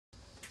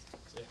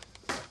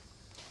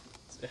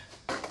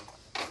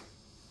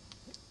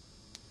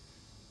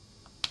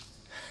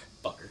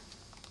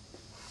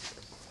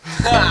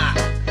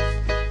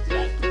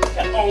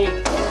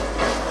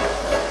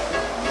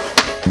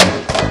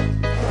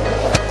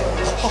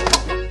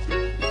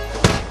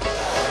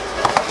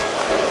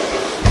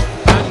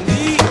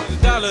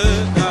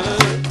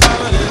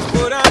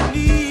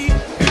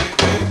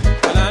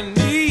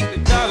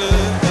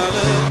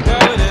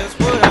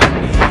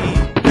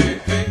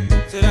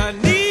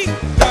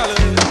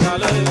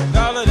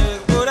Dollar is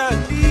what I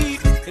need.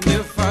 And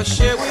if I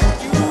share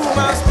with you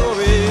my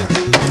story,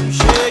 will you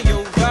share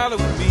your dollar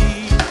with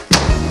me?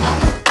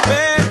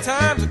 Bad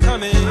times are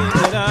coming,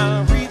 and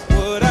I reap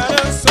what I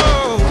done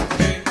sow.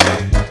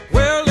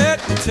 Well, let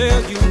me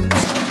tell you.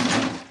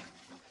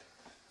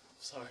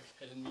 Sorry,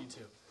 I didn't mean to.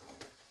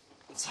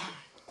 I'm sorry.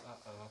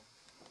 Uh-oh.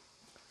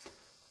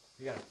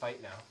 We gotta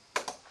fight now.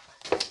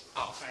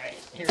 Oh, alright.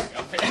 Here we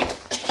go.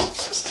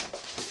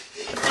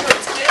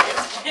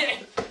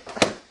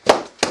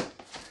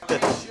 You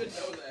should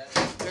know that.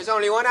 There's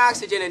only one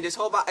oxygen in this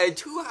whole body,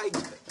 two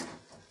hydrogen.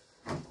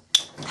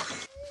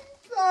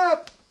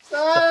 Stop!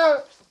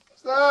 Stop!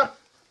 Stop!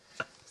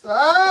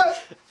 Stop!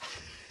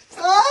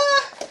 Stop!